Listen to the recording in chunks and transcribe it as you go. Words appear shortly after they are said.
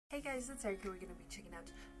Hey guys, it's Erika. We're going to be checking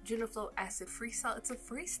out Junoflo Acid Freestyle. It's a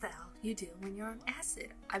freestyle you do when you're on acid.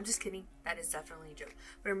 I'm just kidding. That is definitely a joke.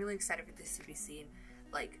 But I'm really excited for this to be seen.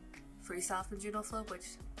 Like, freestyle from Junoflo,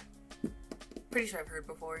 which pretty sure I've heard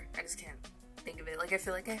before. I just can't think of it. Like, I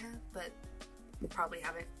feel like I have, but probably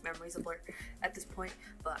haven't. Memory's a blur at this point.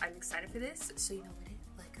 But I'm excited for this, so you know what it is.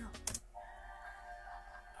 Let go.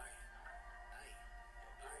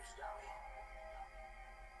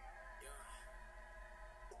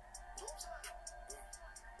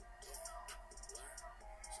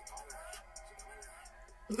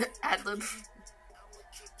 Adlib.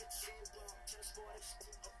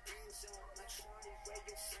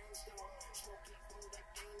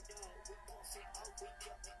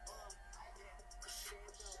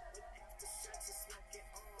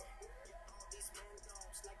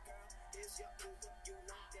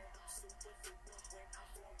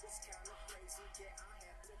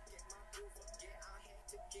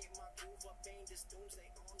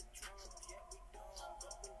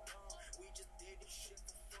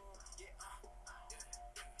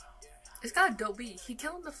 It's got a dope beat. He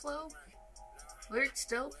killing the flow. Lyrics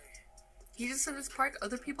dope. He just in this park.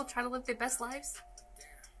 Other people try to live their best lives.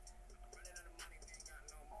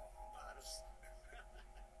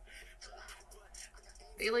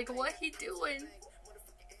 They like, what he doing?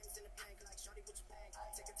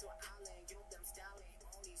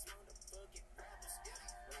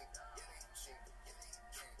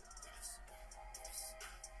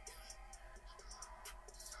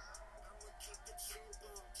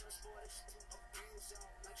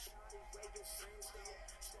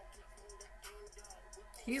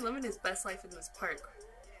 He living his best life in this park.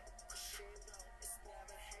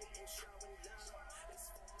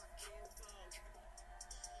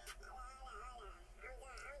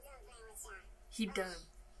 He done.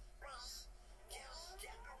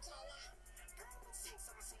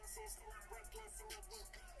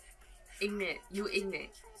 Ignorant. You ignorant.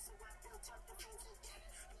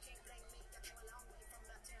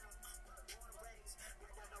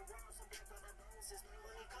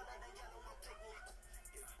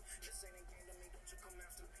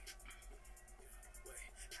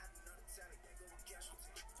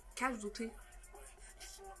 Casualty.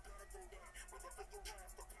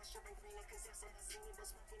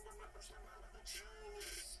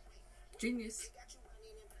 Genius.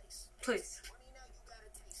 Place.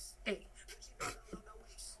 Hey.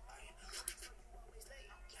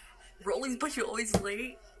 Rolling, but you're always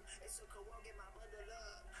late.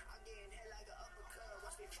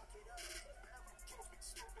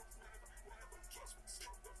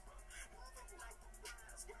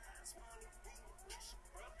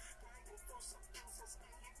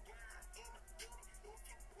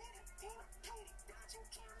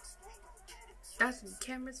 That's some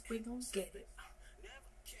cameras, we gon' get it.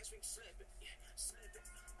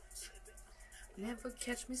 Never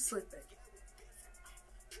catch me slipping.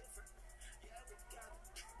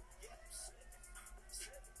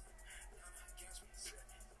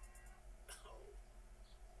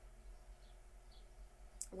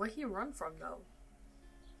 What he run from though?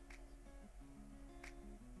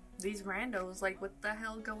 These randos, like, what the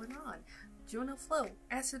hell going on? Junoflo,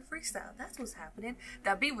 Acid Freestyle, that's what's happening.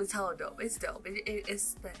 That beat was hella dope. It's dope.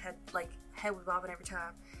 It's the head was bobbing every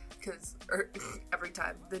time,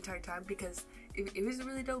 the entire time, because it was a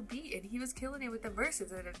really dope beat, and he was killing it with the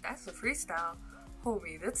verses. And if that's a freestyle,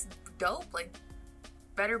 homie, that's dope. Like,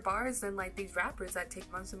 better bars than like these rappers that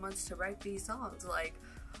take months and months to write these songs. Like,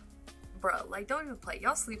 bro, like, don't even play.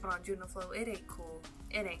 Y'all sleeping on Junoflo. It ain't cool.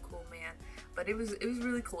 It ain't cool, man. But it was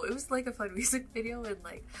really cool. It was like a fun music video in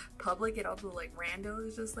like public, and all the like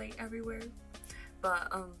randos just like everywhere.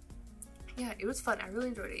 But yeah, it was fun. I really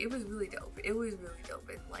enjoyed it. It was really dope. It was really dope.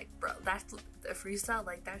 And like, bro, that's a freestyle.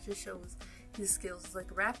 Like, that just shows his skills as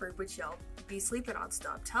like a rapper, which y'all be sleeping on.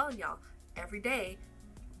 Stuff. I'm telling y'all every day.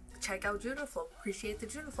 Check out Junoflo. Appreciate the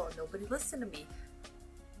Junoflo. Nobody listen to me.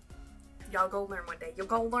 Y'all go learn one day. You'll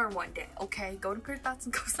go learn one day, okay? Go to your thoughts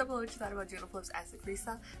and comment below what you thought about Junoflo's Acid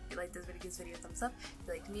Freestyle. If you like this video, give this video a thumbs up. If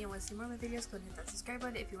you like me and want to see more of my videos, go and hit that subscribe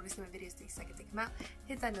button. If you want to see my videos the second they come out,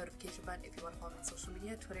 hit that notification button. If you want to follow me on social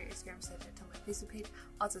media, Twitter, Instagram, Snapchat, Tumblr, Facebook page,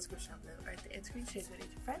 also description down below or at the end screen. Share this video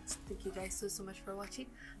with your friends. Thank you guys so much for watching.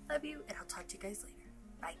 Love you, and I'll talk to you guys later.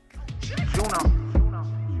 Bye.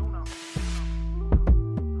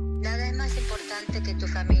 Nada es más importante que tu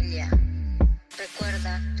familia.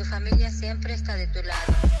 Recuerda, tu familia siempre está de tu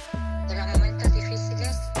lado. En los momentos